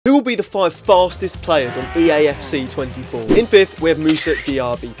will be the 5 fastest players on EAFC 24. In 5th, we have Moussa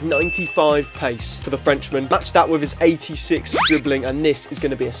Diaby, 95 pace for the Frenchman. Match that with his 86 dribbling, and this is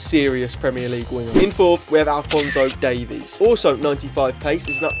going to be a serious Premier League winger. In 4th, we have Alphonso Davies. Also 95 pace,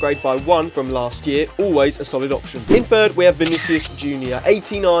 is an upgrade by 1 from last year. Always a solid option. In 3rd, we have Vinicius Jr.,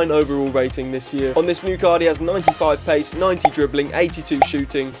 89 overall rating this year. On this new card, he has 95 pace, 90 dribbling, 82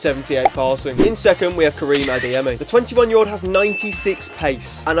 shooting, 78 passing. In 2nd, we have Karim Adeyemi. The 21-year-old has 96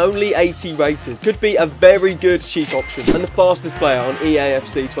 pace and only 80 rated. Could be a very good cheap option. And the fastest player on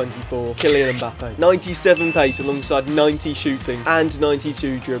EAFC 24, Kylian Mbappe. 97 pace alongside 90 shooting and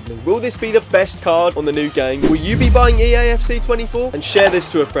 92 dribbling. Will this be the best card on the new game? Will you be buying EAFC 24? And share this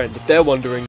to a friend if they're wondering.